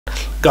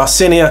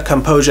Garcinia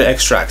Cambogia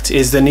extract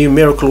is the new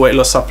miracle weight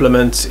loss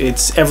supplement.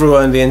 It's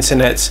everywhere on the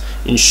internet,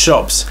 in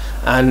shops,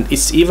 and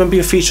it's even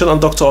been featured on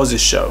Dr.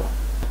 Oz's show.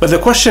 But the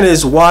question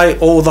is, why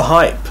all the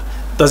hype?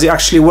 Does it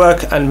actually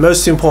work? And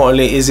most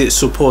importantly, is it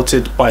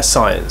supported by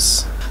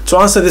science? To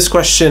answer this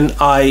question,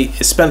 I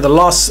spent the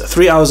last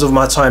 3 hours of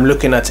my time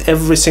looking at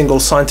every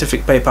single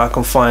scientific paper I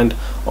can find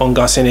on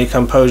Garcinia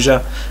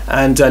Cambogia,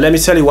 and let me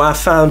tell you, what I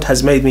found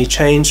has made me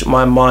change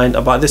my mind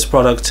about this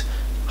product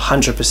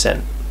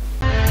 100%.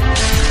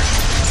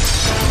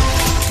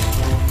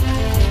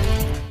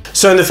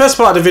 So in the first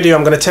part of the video,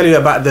 I'm going to tell you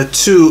about the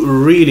two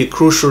really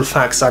crucial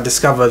facts I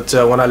discovered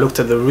when I looked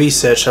at the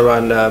research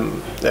around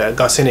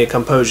Garcinia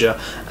Cambogia.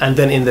 And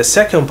then in the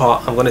second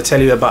part, I'm going to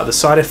tell you about the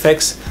side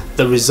effects,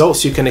 the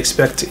results you can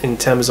expect in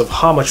terms of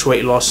how much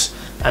weight loss,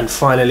 and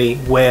finally,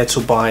 where to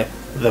buy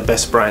the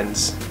best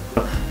brands.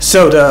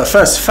 So the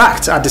first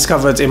fact I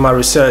discovered in my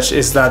research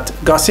is that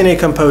Garcinia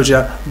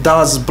Cambogia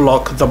does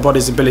block the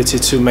body's ability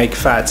to make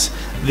fat.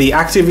 The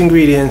active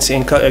ingredient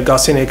in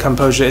Garcinia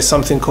Cambogia is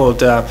something called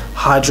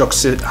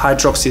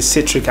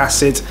hydroxycitric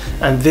acid,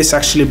 and this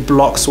actually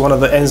blocks one of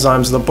the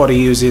enzymes the body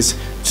uses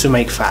to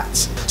make fat.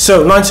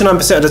 So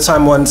 99% of the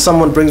time when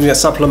someone brings me a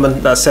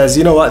supplement that says,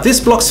 you know what, this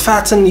blocks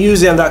fat and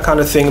use it and that kind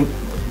of thing,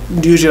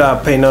 usually I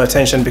pay no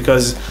attention,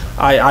 because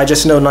I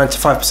just know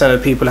 95%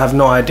 of people have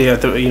no idea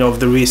of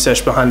the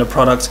research behind the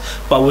product.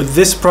 But with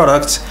this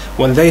product,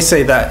 when they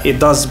say that it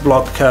does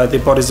block the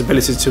body's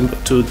ability to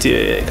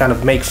kind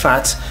of make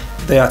fat,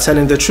 they are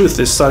telling the truth.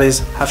 The studies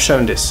have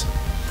shown this.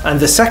 And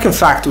the second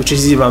fact, which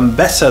is even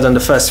better than the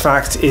first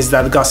fact, is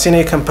that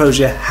Garcinia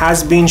Cambogia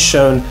has been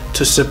shown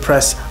to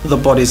suppress the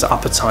body's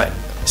appetite.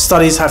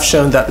 Studies have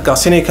shown that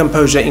Garcinia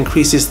Cambogia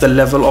increases the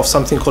level of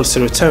something called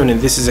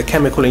serotonin. This is a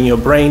chemical in your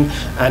brain,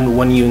 and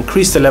when you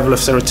increase the level of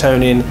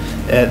serotonin,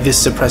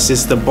 this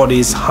suppresses the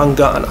body's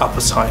hunger and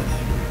appetite.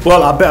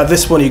 Well, I bet at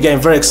this point you're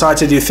getting very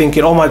excited. You're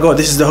thinking, oh my god,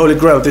 this is the holy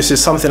grail. This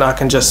is something I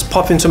can just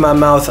pop into my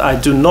mouth. I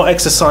do not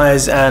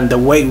exercise and the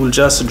weight will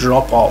just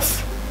drop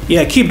off.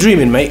 Yeah, keep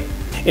dreaming, mate.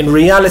 In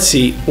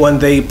reality, when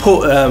they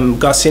put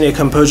Garcinia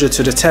Cambogia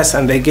to the test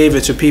and they gave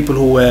it to people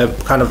who were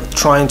kind of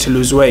trying to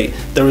lose weight,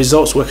 the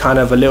results were kind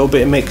of a little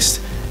bit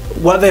mixed.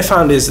 What they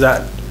found is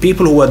that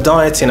people who were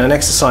dieting and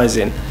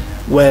exercising,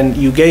 when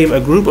you gave a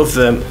group of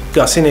them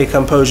Garcinia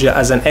Cambogia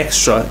as an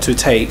extra to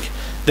take,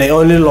 they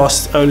only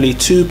lost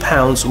 2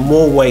 pounds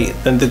more weight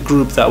than the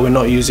group that were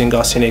not using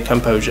Garcinia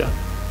Cambogia.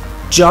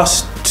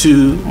 Just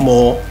 2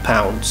 more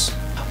pounds.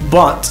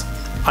 But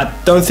I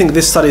don't think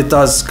this study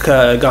does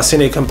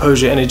Garcinia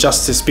Cambogia any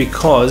justice,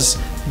 because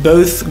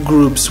both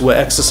groups were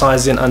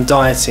exercising and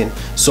dieting.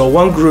 So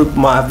one group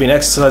might have been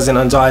exercising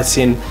and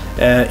dieting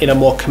in a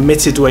more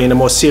committed way, in a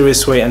more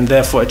serious way, and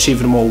therefore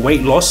achieving more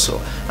weight loss,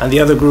 and the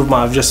other group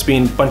might have just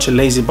been a bunch of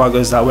lazy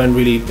buggers that weren't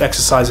really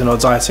exercising or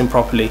dieting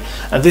properly.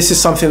 And this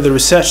is something the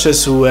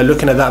researchers who were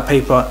looking at that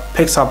paper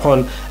picked up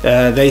on.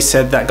 They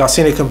said that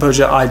Garcinia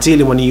Cambogia,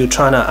 ideally when you're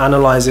trying to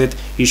analyze it,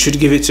 you should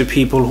give it to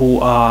people who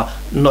are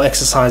not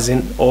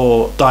exercising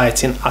or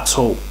dieting at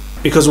all.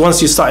 Because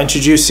once you start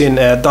introducing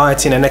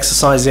dieting and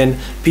exercising,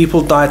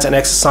 people diet and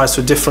exercise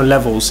to different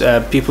levels.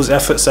 People's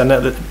efforts are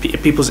not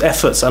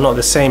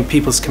the same.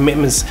 People's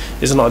commitments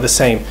is not the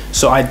same.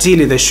 So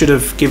ideally, they should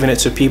have given it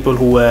to people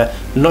who were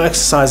not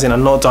exercising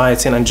and not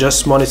dieting and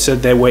just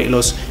monitored their weight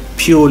loss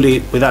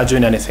purely without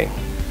doing anything.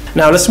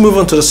 Now let's move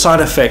on to the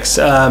side effects.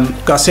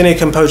 Garcinia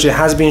Cambogia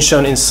has been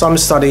shown in some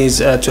studies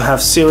to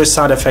have serious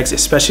side effects,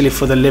 especially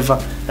for the liver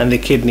and the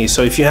kidney.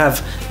 So if you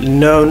have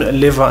known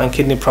liver and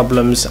kidney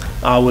problems,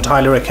 I would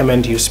highly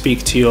recommend you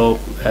speak to your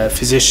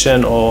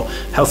physician or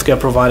healthcare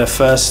provider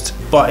first.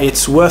 But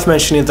it's worth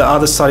mentioning that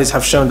other studies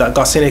have shown that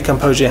Garcinia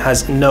Cambogia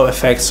has no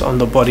effects on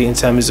the body in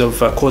terms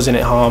of causing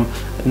it harm,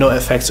 no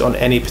effects on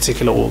any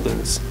particular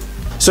organs.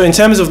 So in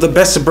terms of the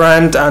best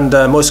brand and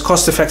most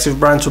cost-effective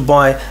brand to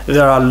buy,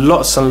 there are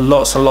lots and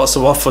lots and lots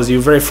of offers. You're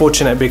very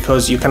fortunate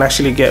because you can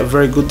actually get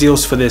very good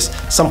deals for this.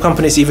 Some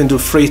companies even do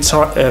free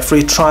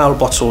trial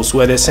bottles,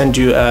 where they send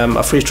you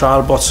a free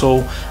trial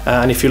bottle,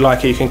 and if you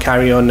like it, you can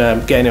carry on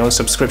getting it on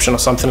subscription or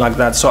something like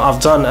that. So I've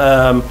done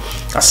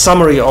a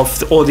summary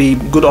of all the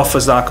good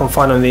offers that I can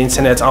find on the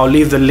internet. I'll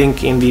leave the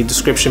link in the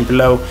description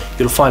below.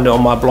 You'll find it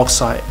on my blog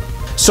site.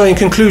 So in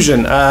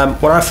conclusion,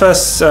 when I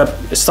first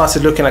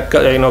started looking at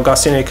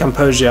Garcinia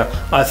Cambogia,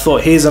 I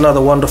thought, here's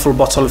another wonderful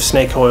bottle of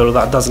snake oil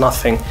that does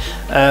nothing.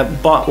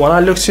 But when I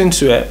looked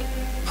into it,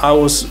 I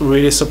was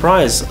really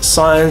surprised.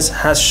 Science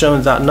has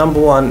shown that,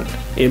 number one,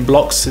 it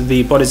blocks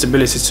the body's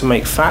ability to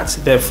make fat,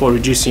 therefore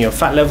reducing your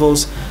fat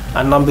levels,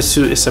 and number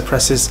two, it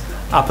suppresses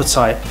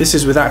appetite. This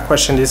is without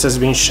question, this has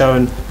been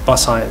shown by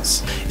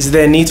science. Is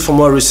there a need for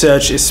more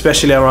research,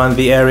 especially around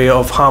the area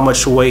of how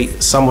much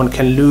weight someone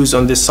can lose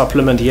on this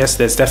supplement? Yes,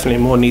 there's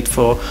definitely more need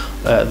for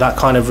that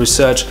kind of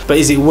research, but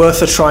is it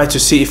worth a try to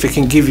see if it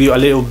can give you a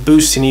little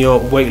boost in your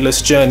weight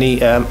loss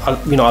journey,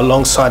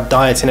 alongside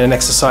dieting and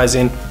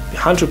exercising?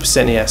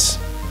 100% yes.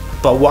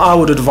 But what I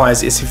would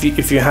advise is,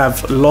 if you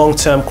have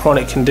long-term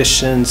chronic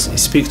conditions,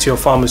 speak to your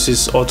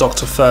pharmacist or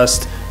doctor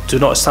first do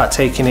not start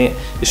taking it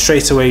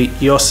straight away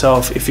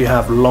yourself if you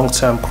have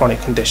long-term chronic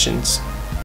conditions.